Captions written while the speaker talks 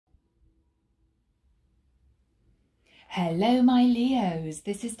Hello my Leos,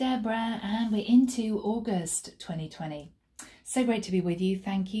 this is Deborah and we're into August 2020. So great to be with you.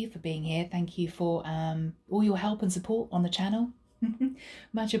 Thank you for being here. Thank you for all your help and support on the channel.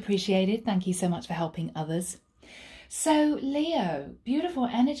 Much appreciated. Thank you so much for helping others. So Leo, beautiful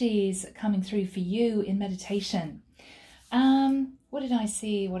energies coming through for you in meditation. What did I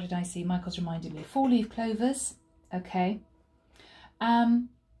see? What did I see? Michael's reminded me. 4-leaf clovers. Okay.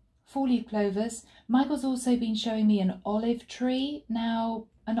 4-leaf clovers. Michael's also been showing me an olive tree. Now,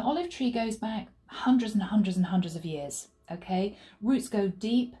 an olive tree goes back hundreds and hundreds and hundreds of years, okay? Roots go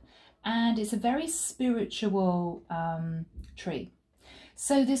deep and it's a very spiritual tree.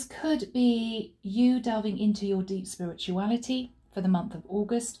 So this could be you delving into your deep spirituality for the month of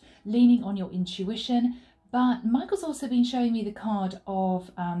August, leaning on your intuition. But Michael's also been showing me the card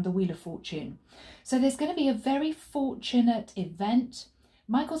of the Wheel of Fortune. So there's going to be a very fortunate event.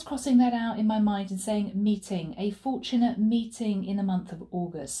 Michael's crossing that out in my mind and saying meeting, a fortunate meeting in the month of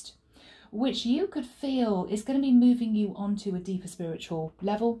August, which you could feel is going to be moving you onto a deeper spiritual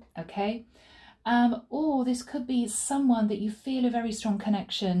level, okay? Or this could be someone that you feel a very strong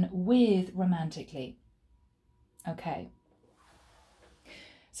connection with romantically, okay?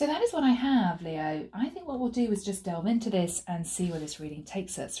 So that is what I have, Leo. I think what we'll do is just delve into this and see where this reading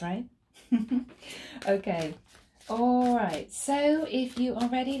takes us, right? Okay. All right, so if you are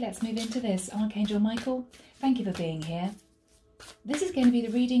ready, let's move into this. Archangel Michael, thank you for being here. This is going to be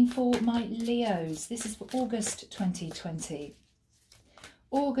the reading for my Leos. This is for August 2020.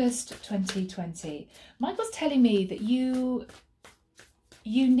 August 2020. Michael's telling me that you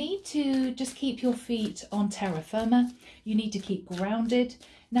need to just keep your feet on terra firma. You need to keep grounded.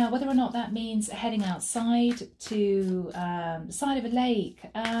 Now, whether or not that means heading outside to the side of a lake,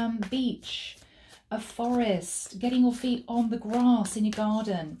 beach, a forest, getting your feet on the grass in your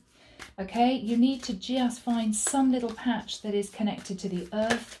garden, okay? You need to just find some little patch that is connected to the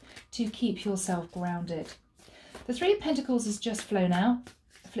earth to keep yourself grounded. The Three of Pentacles has just flown out,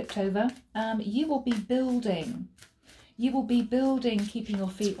 flipped over. You will be building. You will be building, keeping your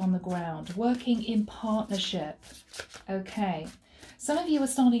feet on the ground, working in partnership, okay? Some of you are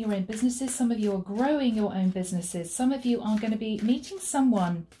starting your own businesses. Some of you are growing your own businesses. Some of you are going to be meeting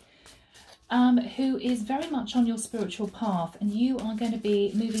someone who is very much on your spiritual path, and you are going to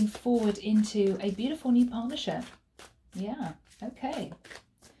be moving forward into a beautiful new partnership. Yeah, okay.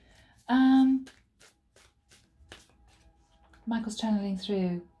 Michael's channeling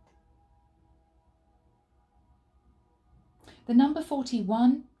through. The number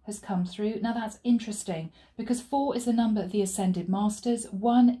 41 has come through. Now that's interesting because 4 is the number of the Ascended Masters.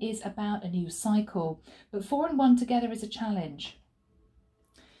 1 is about a new cycle, but 4 and 1 together is a challenge.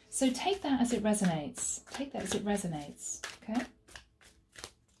 So take that as it resonates. Take that as it resonates, okay?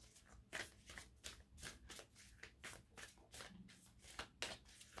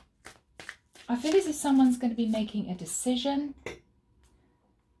 I feel as if someone's going to be making a decision.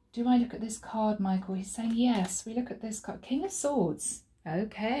 Do I look at this card, Michael? He's saying yes. We look at this card. King of Swords.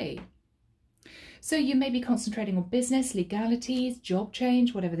 Okay. So you may be concentrating on business, legalities, job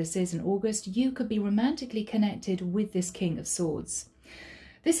change, whatever this is in August. You could be romantically connected with this King of Swords.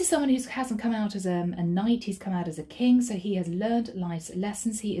 This is someone who hasn't come out as a knight, he's come out as a king, so he has learned life's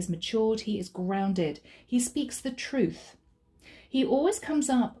lessons, he is matured, he is grounded, he speaks the truth. He always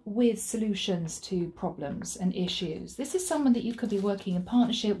comes up with solutions to problems and issues. This is someone that you could be working in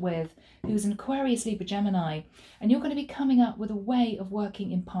partnership with, who's an Aquarius, Libra, Gemini, and you're going to be coming up with a way of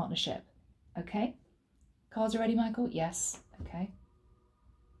working in partnership, okay? Cards are ready, Michael? Yes, okay.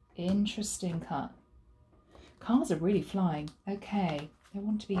 Interesting card. Cards are really flying, okay. They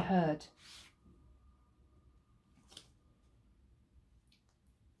want to be heard.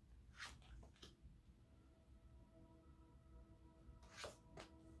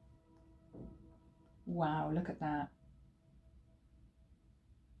 Wow, look at that.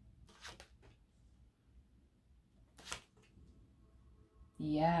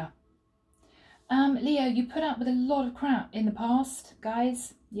 Yeah. Leo, you put up with a lot of crap in the past,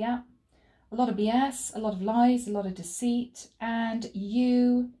 guys. Yeah. A lot of BS, a lot of lies, a lot of deceit, and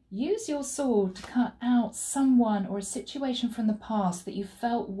you use your sword to cut out someone or a situation from the past that you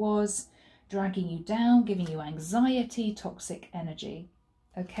felt was dragging you down, giving you anxiety, toxic energy,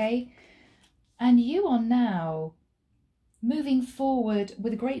 okay? And you are now moving forward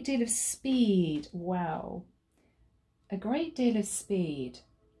with a great deal of speed. Wow, a great deal of speed.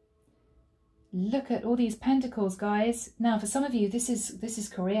 Look at all these pentacles, guys. Now, for some of you, this is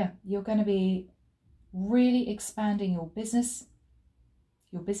career. You're going to be really expanding your businesses,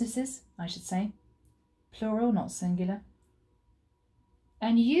 I should say. Plural, not singular.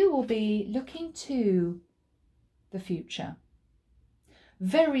 And you will be looking to the future.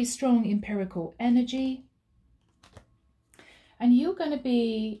 Very strong empirical energy. And you're going to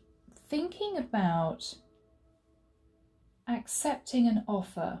be thinking about accepting an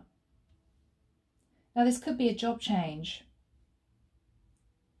offer. Now, this could be a job change.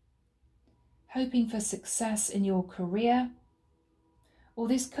 Hoping for success in your career. Or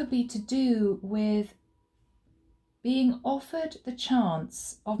this could be to do with being offered the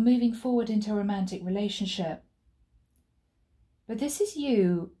chance of moving forward into a romantic relationship. But this is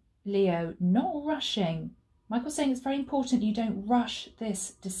you, Leo, not rushing. Michael's saying it's very important you don't rush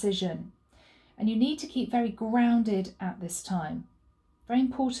this decision. And you need to keep very grounded at this time. Very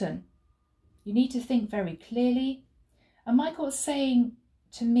important. You need to think very clearly. And Michael is saying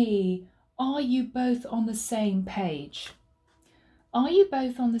to me, are you both on the same page? Are you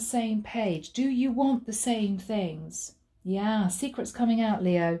both on the same page? Do you want the same things? Yeah, secrets coming out,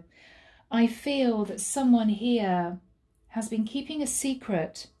 Leo. I feel that someone here has been keeping a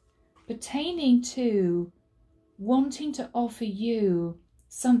secret pertaining to wanting to offer you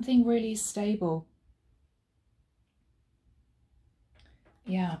something really stable.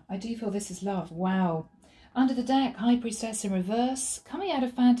 Yeah, I do feel this is love. Wow. Under the deck, High Priestess in reverse, coming out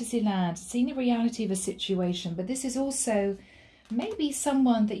of fantasy land, seeing the reality of a situation. But this is also maybe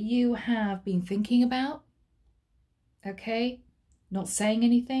someone that you have been thinking about. Okay? Not saying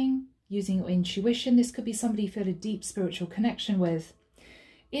anything, using your intuition. This could be somebody you feel a deep spiritual connection with.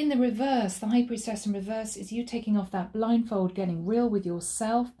 In the reverse, the High Priestess in reverse is you taking off that blindfold, getting real with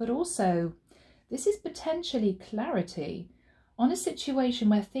yourself. But also, this is potentially clarity on a situation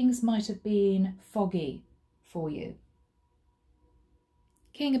where things might have been foggy for you.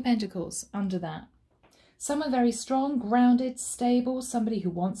 King of Pentacles under that. Someone very strong, grounded, stable, somebody who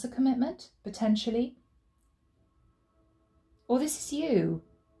wants a commitment, potentially. Or this is you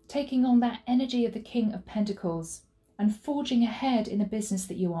taking on that energy of the King of Pentacles and forging ahead in a business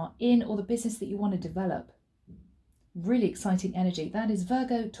that you are in or the business that you want to develop. Really exciting energy. That is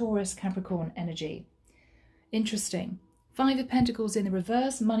Virgo, Taurus, Capricorn energy. Interesting. Five of Pentacles in the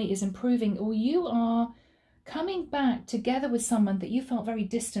reverse. Money is improving, or you are coming back together with someone that you felt very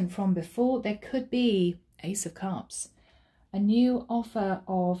distant from before. There could be Ace of Cups, a new offer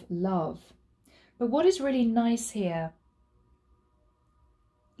of love. But what is really nice here,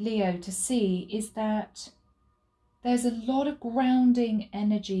 Leo, to see is that there's a lot of grounding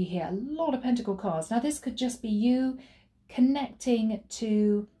energy here, a lot of Pentacle cards. Now this could just be you connecting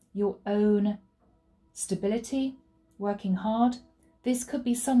to your own stability, working hard. This could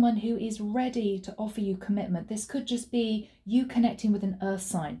be someone who is ready to offer you commitment. This could just be you connecting with an earth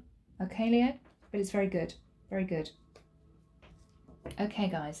sign. Okay, Leo? But it's very good. Very good. Okay,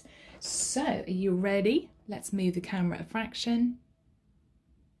 guys. So, are you ready? Let's move the camera a fraction.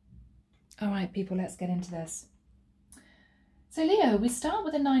 All right, people, let's get into this. So, Leo, we start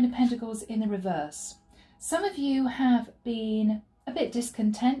with the Nine of Pentacles in the reverse. Some of you have been a bit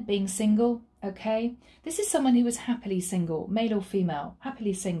discontent being single. Okay, this is someone who is happily single, male or female,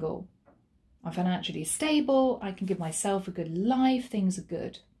 happily single. I'm financially stable, I can give myself a good life, things are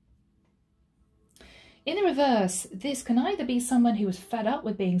good. In the reverse, this can either be someone who is fed up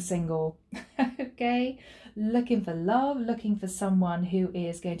with being single, okay, looking for love, looking for someone who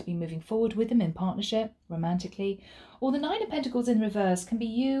is going to be moving forward with them in partnership, romantically, or the Nine of Pentacles in reverse can be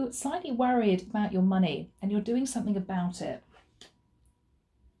you slightly worried about your money and you're doing something about it.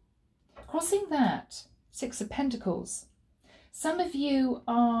 Crossing that, Six of Pentacles. Some of you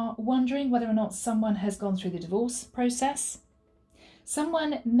are wondering whether or not someone has gone through the divorce process.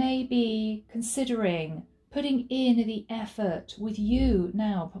 Someone may be considering putting in the effort with you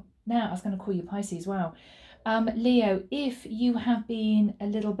now. Now, I was going to call you Pisces, wow. Leo, if you have been a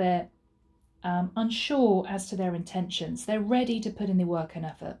little bit unsure as to their intentions, they're ready to put in the work and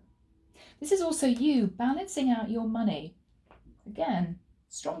effort. This is also you balancing out your money. Again,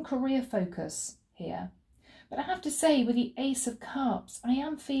 strong career focus here. But I have to say, with the Ace of Cups, I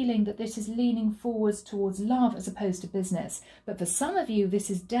am feeling that this is leaning forwards towards love as opposed to business. But for some of you, this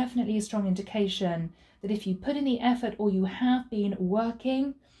is definitely a strong indication that if you put in the effort or you have been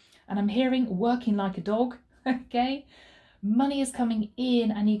working, and I'm hearing working like a dog, okay, money is coming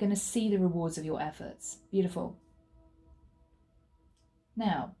in and you're going to see the rewards of your efforts. Beautiful.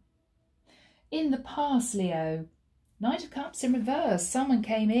 Now, in the past, Leo, Knight of Cups in reverse. Someone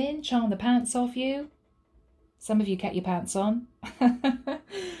came in, charmed the pants off you. Some of you kept your pants on.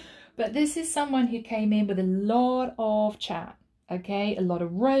 But this is someone who came in with a lot of chat, okay? A lot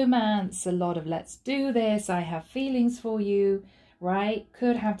of romance, a lot of let's do this, I have feelings for you, right?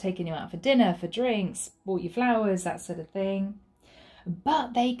 Could have taken you out for dinner, for drinks, bought you flowers, that sort of thing.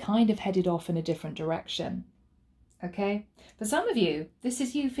 But they kind of headed off in a different direction. okay? For some of you, this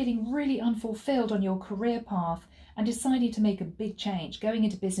is you feeling really unfulfilled on your career path and deciding to make a big change, going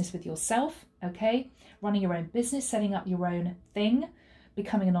into business with yourself, okay? Running your own business, setting up your own thing,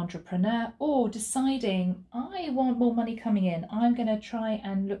 becoming an entrepreneur, or deciding, I want more money coming in, I'm going to try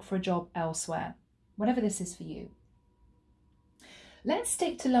and look for a job elsewhere, whatever this is for you. Let's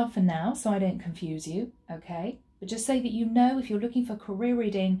stick to love for now so I don't confuse you, okay? But just say that you know if you're looking for career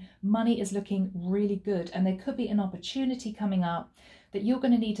reading, money is looking really good and there could be an opportunity coming up that you're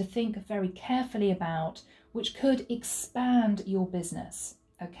going to need to think very carefully about, which could expand your business,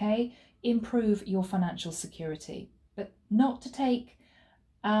 okay? Improve your financial security, but not to take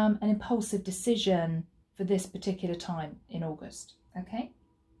an impulsive decision for this particular time in August, okay?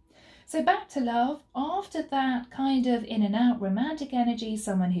 So back to love, after that kind of in and out romantic energy,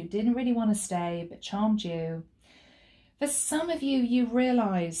 someone who didn't really want to stay but charmed you, for some of you, you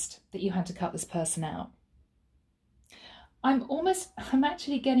realised that you had to cut this person out. I'm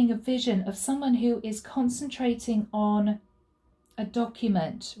actually getting a vision of someone who is concentrating on a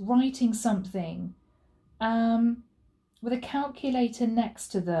document, writing something, with a calculator next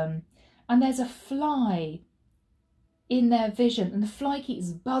to them, and there's a fly in their vision, and the fly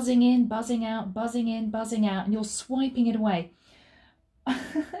keeps buzzing in, buzzing out, buzzing in, buzzing out, and you're swiping it away.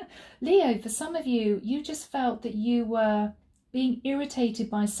 Leo, for some of you, you just felt that you were being irritated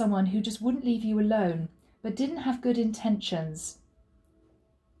by someone who just wouldn't leave you alone, but didn't have good intentions,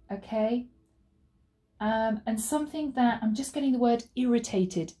 okay? And something that, I'm just getting the word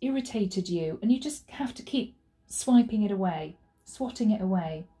irritated you, and you just have to keep swiping it away, swatting it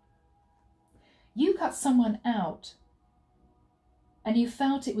away. You cut someone out and you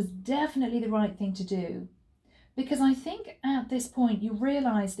felt it was definitely the right thing to do, because I think at this point you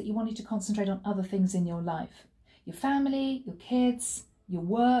realised that you wanted to concentrate on other things in your life, your family, your kids, your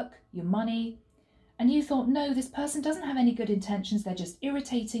work, your money, and you thought, no, this person doesn't have any good intentions, they're just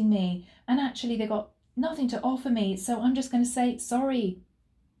irritating me, and actually they've got nothing to offer me, so I'm just going to say, sorry,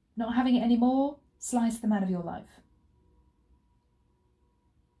 not having it anymore, slice them out of your life.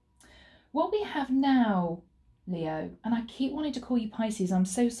 What we have now, Leo, and I keep wanting to call you Pisces, I'm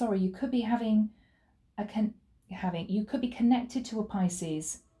so sorry, you could be you could be connected to a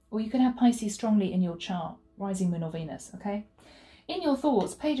Pisces, or you could have Pisces strongly in your chart, rising moon or Venus, okay? In your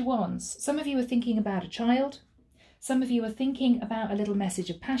thoughts, page of wands, some of you are thinking about a child, some of you are thinking about a little message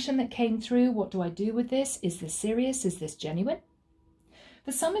of passion that came through. What do I do with this? Is this serious? Is this genuine?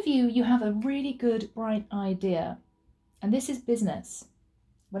 For some of you, you have a really good, bright idea, and this is business.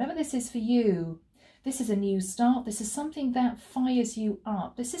 Whatever this is for you, this is a new start. This is something that fires you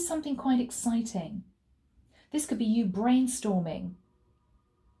up. This is something quite exciting. This could be you brainstorming.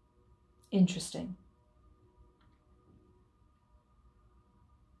 Interesting.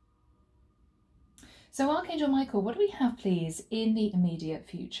 So Archangel Michael, what do we have, please, in the immediate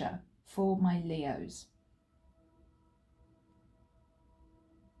future for my Leos?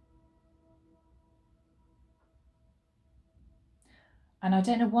 And I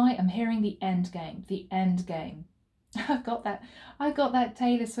don't know why I'm hearing the end game, the end game. I've got that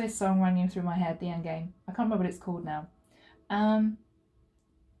Taylor Swift song running through my head, the end game. I can't remember what it's called now.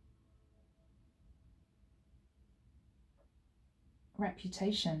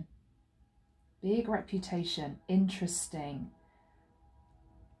 Reputation. Big reputation. Interesting.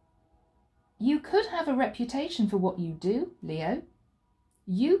 You could have a reputation for what you do, Leo.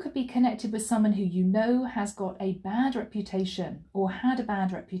 You could be connected with someone who you know has got a bad reputation or had a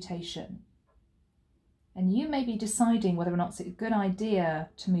bad reputation. And you may be deciding whether or not it's a good idea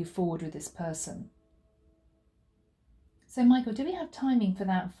to move forward with this person. So Michael, do we have timing for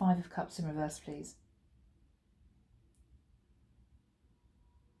that 5 of Cups in reverse, please?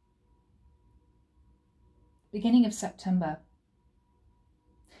 Beginning of September.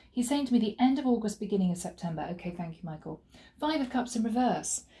 He's saying to me the end of August, beginning of September. Okay, thank you, Michael. 5 of Cups in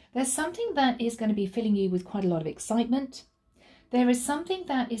reverse. There's something that is going to be filling you with quite a lot of excitement. There is something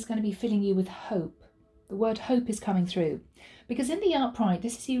that is going to be filling you with hope. The word hope is coming through. Because in the upright,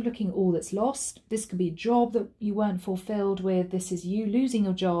 this is you looking all that's lost. This could be a job that you weren't fulfilled with. This is you losing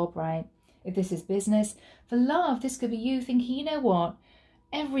your job, right? If this is business. For love, this could be you thinking, you know what?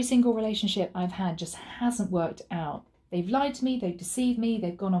 Every single relationship I've had just hasn't worked out. They've lied to me, they've deceived me,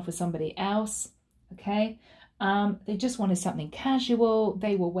 they've gone off with somebody else, okay? They just wanted something casual,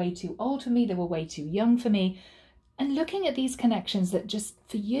 they were way too old for me, they were way too young for me. And looking at these connections that just,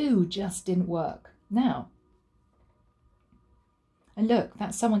 for you, just didn't work. Now, and look,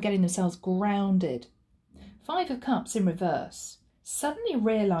 that's someone getting themselves grounded. 5 of Cups in reverse, suddenly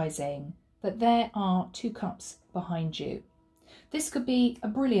realising that there are 2 cups behind you. This could be a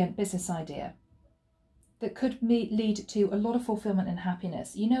brilliant business idea. that could lead to a lot of fulfillment and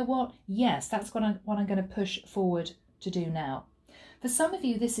happiness. You know what? Yes, that's what I'm going to push forward to do now. For some of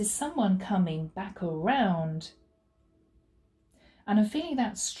you, this is someone coming back around. And I'm feeling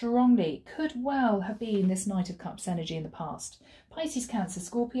that strongly. Could well have been this Knight of Cups energy in the past. Pisces, Cancer,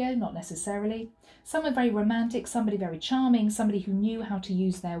 Scorpio, not necessarily. Someone very romantic, somebody very charming, somebody who knew how to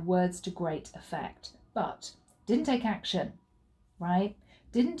use their words to great effect, but didn't take action, right?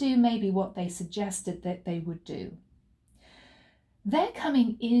 Didn't do maybe what they suggested that they would do. They're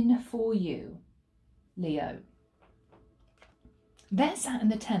coming in for you, Leo. They're sat in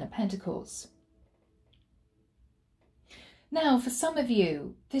the Ten of Pentacles. Now, for some of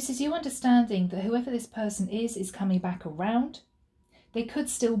you, this is you understanding that whoever this person is coming back around. They could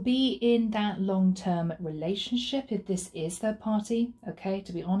still be in that long-term relationship if this is their party, okay,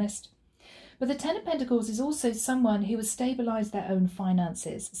 to be honest. But the Ten of Pentacles is also someone who has stabilised their own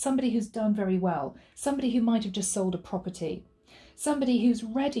finances, somebody who's done very well, somebody who might have just sold a property, somebody who's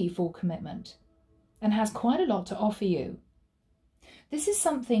ready for commitment and has quite a lot to offer you. This is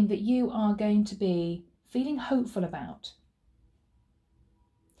something that you are going to be feeling hopeful about.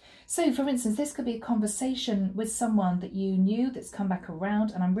 So, for instance, this could be a conversation with someone that you knew that's come back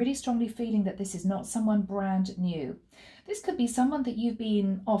around, and I'm really strongly feeling that this is not someone brand new. This could be someone that you've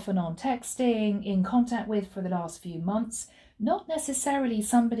been off and on texting, in contact with for the last few months, not necessarily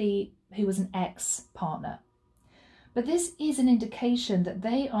somebody who was an ex-partner. But this is an indication that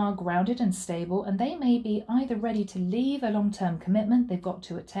they are grounded and stable, and they may be either ready to leave a long-term commitment they've got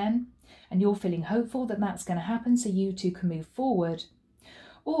to at 10, and you're feeling hopeful that that's going to happen so you two can move forward.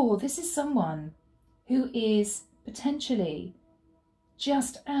 Or this is someone who is potentially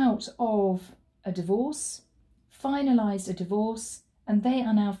just out of a divorce, finalised a divorce, and they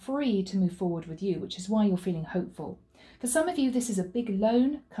are now free to move forward with you, which is why you're feeling hopeful. For some of you, this is a big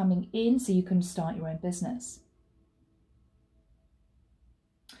loan coming in so you can start your own business.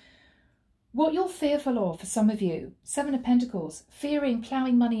 What you're fearful of, for some of you, Seven of Pentacles, fearing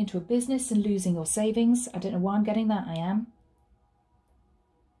ploughing money into a business and losing your savings. I don't know why I'm getting that, I am.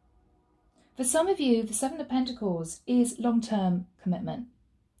 For some of you, the Seven of Pentacles is long-term commitment.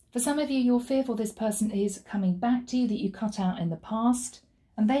 For some of you, you're fearful this person is coming back to you that you cut out in the past,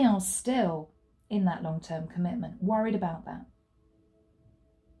 and they are still in that long-term commitment, worried about that.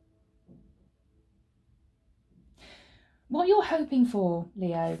 What you're hoping for,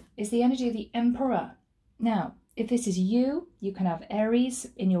 Leo, is the energy of the Emperor. Now, if this is you, you can have Aries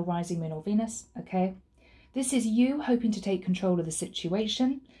in your rising moon or Venus, okay? This is you hoping to take control of the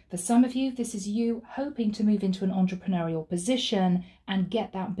situation. For some of you, this is you hoping to move into an entrepreneurial position and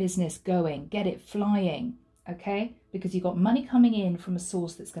get that business going, get it flying, okay? Because you've got money coming in from a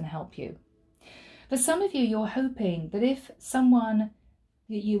source that's going to help you. For some of you, you're hoping that if someone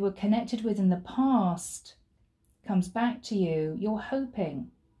that you were connected with in the past comes back to you, you're hoping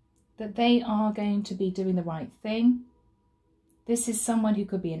that they are going to be doing the right thing. This is someone who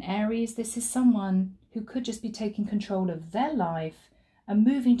could be an Aries. This is someone who could just be taking control of their life and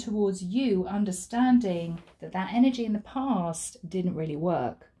moving towards you, understanding that that energy in the past didn't really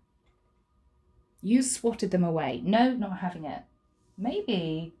work. You swatted them away. No, not having it.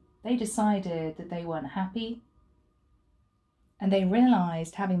 Maybe they decided that they weren't happy and they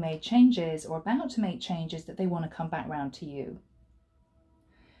realised, having made changes or about to make changes, that they want to come back round to you.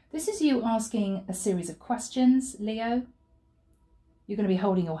 This is you asking a series of questions, Leo. You're going to be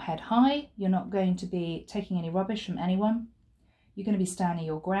holding your head high. You're not going to be taking any rubbish from anyone. You're going to be standing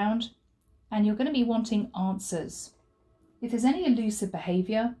your ground, and you're going to be wanting answers. If there's any elusive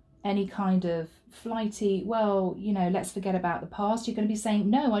behaviour, any kind of flighty, well, you know, let's forget about the past, you're going to be saying,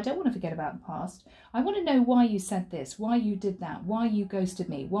 no, I don't want to forget about the past. I want to know why you said this, why you did that, why you ghosted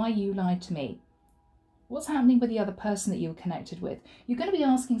me, why you lied to me. What's happening with the other person that you were connected with? You're going to be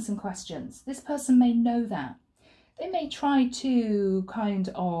asking some questions. This person may know that. They may try to kind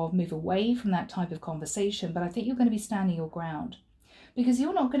of move away from that type of conversation, but I think you're going to be standing your ground because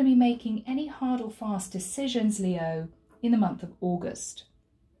you're not going to be making any hard or fast decisions, Leo, in the month of August.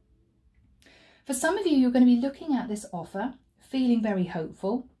 For some of you, you're going to be looking at this offer, feeling very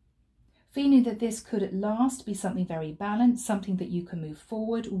hopeful, feeling that this could at last be something very balanced, something that you can move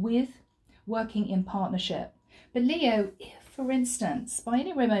forward with, working in partnership. But Leo, if, for instance, by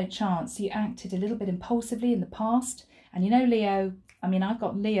any remote chance, you acted a little bit impulsively in the past, and you know, Leo, I mean, I've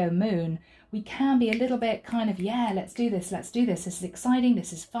got Leo moon, we can be a little bit kind of, yeah, let's do this, this is exciting,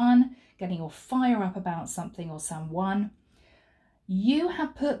 this is fun, getting your fire up about something or someone. You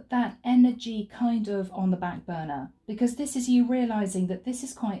have put that energy kind of on the back burner because this is you realizing that this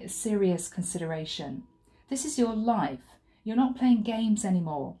is quite a serious consideration. This is your life. You're not playing games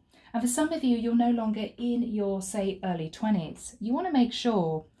anymore. And for some of you, you're no longer in your, say, early 20s. You want to make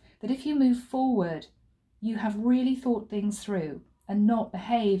sure that if you move forward, you have really thought things through and not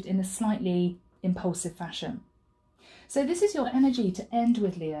behaved in a slightly impulsive fashion. So this is your energy to end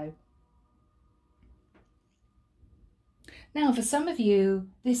with, Leo. Now, for some of you,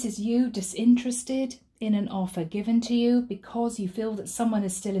 this is you disinterested in an offer given to you because you feel that someone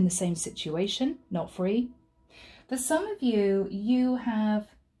is still in the same situation, not free. For some of you, you have,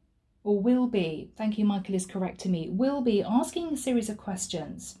 or will be, thank you, Michael is correcting me, will be asking a series of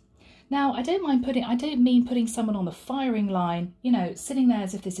questions. Now, I don't mean putting someone on the firing line, you know, sitting there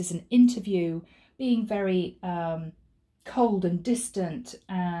as if this is an interview, being very cold and distant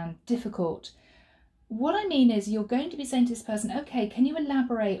and difficult. What I mean is you're going to be saying to this person, okay, can you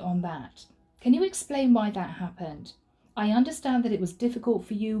elaborate on that? Can you explain why that happened? I understand that it was difficult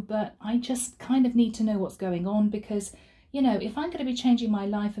for you, but I just kind of need to know what's going on because, you know, if I'm going to be changing my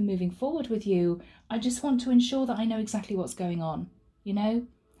life and moving forward with you, I just want to ensure that I know exactly what's going on. You know,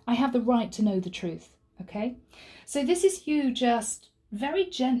 I have the right to know the truth. Okay. So this is you just very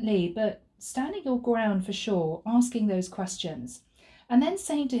gently, but standing your ground for sure, asking those questions. And then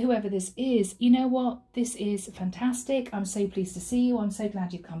saying to whoever this is, you know what, this is fantastic. I'm so pleased to see you. I'm so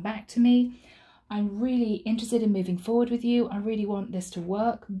glad you've come back to me. I'm really interested in moving forward with you. I really want this to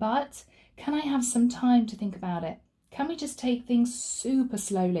work, but can I have some time to think about it? Can we just take things super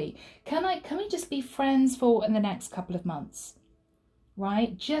slowly? Can we just be friends for the next couple of months,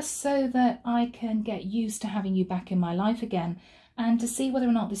 right? Just so that I can get used to having you back in my life again and to see whether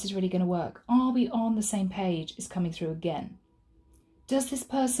or not this is really going to work. Are we on the same page? Is coming through again. Does this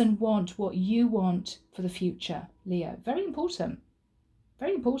person want what you want for the future, Leo? Very important.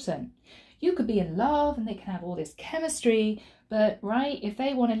 Very important. You could be in love and they can have all this chemistry, but right, if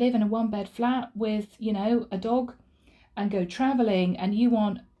they want to live in a one-bed flat with, you know, a dog and go traveling and you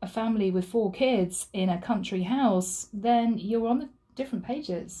want a family with 4 kids in a country house, then you're on the different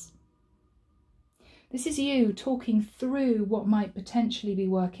pages. This is you talking through what might potentially be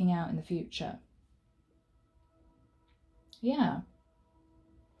working out in the future. Yeah.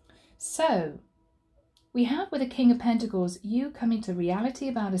 So, we have with the King of Pentacles, you coming to reality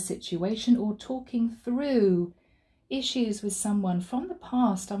about a situation or talking through issues with someone from the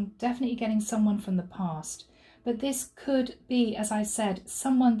past. I'm definitely getting someone from the past. But this could be, as I said,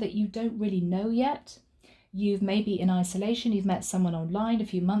 someone that you don't really know yet. You've maybe in isolation, you've met someone online a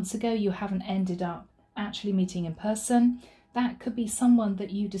few months ago, you haven't ended up actually meeting in person. That could be someone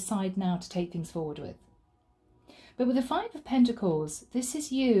that you decide now to take things forward with. But with the 5 of Pentacles, this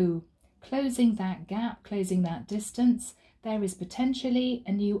is you closing that gap, closing that distance. There is potentially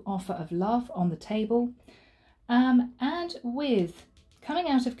a new offer of love on the table. And with coming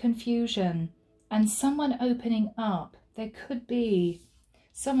out of confusion and someone opening up, there could be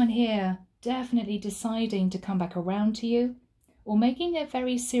someone here definitely deciding to come back around to you or making a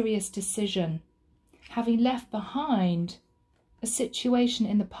very serious decision, having left behind a situation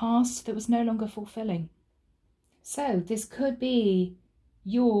in the past that was no longer fulfilling. So this could be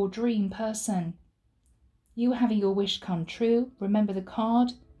your dream person, you having your wish come true. Remember the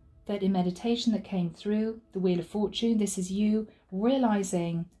card that in meditation that came through, the Wheel of Fortune. This is you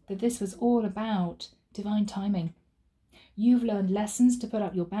realizing that this was all about divine timing. You've learned lessons to put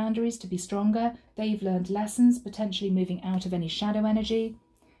up your boundaries, to be stronger. They've learned lessons, potentially moving out of any shadow energy.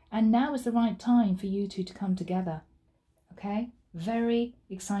 And now is the right time for you two to come together. Okay? Very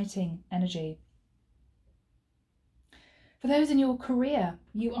exciting energy. For those in your career,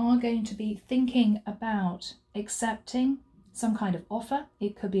 you are going to be thinking about accepting some kind of offer.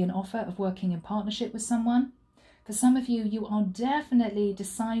 It could be an offer of working in partnership with someone. For some of you, you are definitely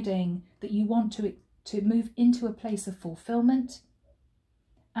deciding that you want to move into a place of fulfillment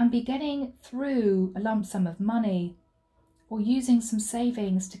and be getting through a lump sum of money or using some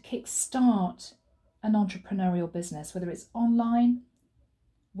savings to kickstart an entrepreneurial business, whether it's online,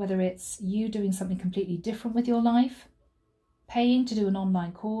 whether it's you doing something completely different with your life, paying to do an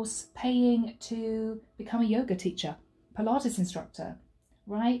online course, paying to become a yoga teacher, Pilates instructor,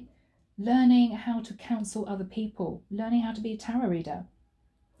 right? Learning how to counsel other people, learning how to be a tarot reader.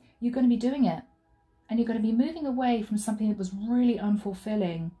 You're going to be doing it and you're going to be moving away from something that was really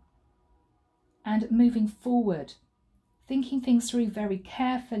unfulfilling and moving forward, thinking things through very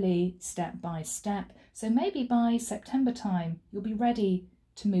carefully, step by step. So maybe by September time, you'll be ready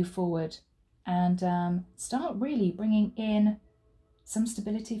to move forward and start really bringing in some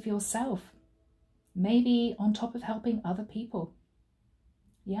stability for yourself, maybe on top of helping other people.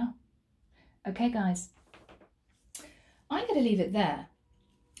 Yeah. Okay, guys, I'm going to leave it there.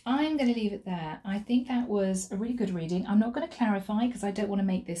 I'm going to leave it there. I think that was a really good reading. I'm not going to clarify because I don't want to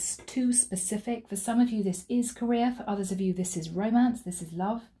make this too specific. For some of you, this is career. For others of you, this is romance. This is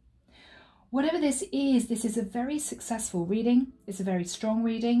love. Whatever this is a very successful reading. It's a very strong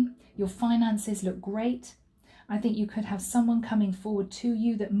reading. Your finances look great. I think you could have someone coming forward to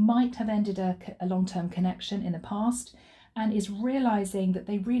you that might have ended a long-term connection in the past and is realizing that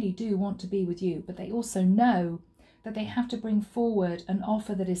they really do want to be with you, but they also know that they have to bring forward an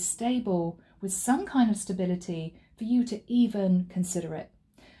offer that is stable with some kind of stability for you to even consider it.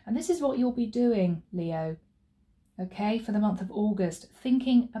 And this is what you'll be doing, Leo, okay, for the month of August,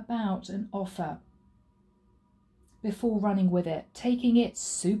 thinking about an offer before running with it, taking it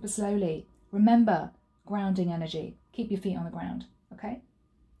super slowly. Remember, grounding energy. Keep your feet on the ground, okay?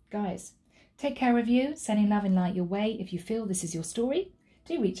 Guys, take care of you, sending love and light your way. If you feel this is your story,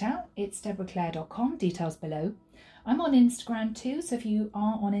 do reach out. It's deborahclaire.com, details below. I'm on Instagram too, so if you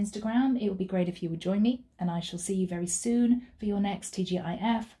are on Instagram, it would be great if you would join me, and I shall see you very soon for your next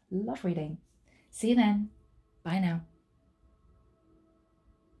TGIF love reading. See you then. Bye now.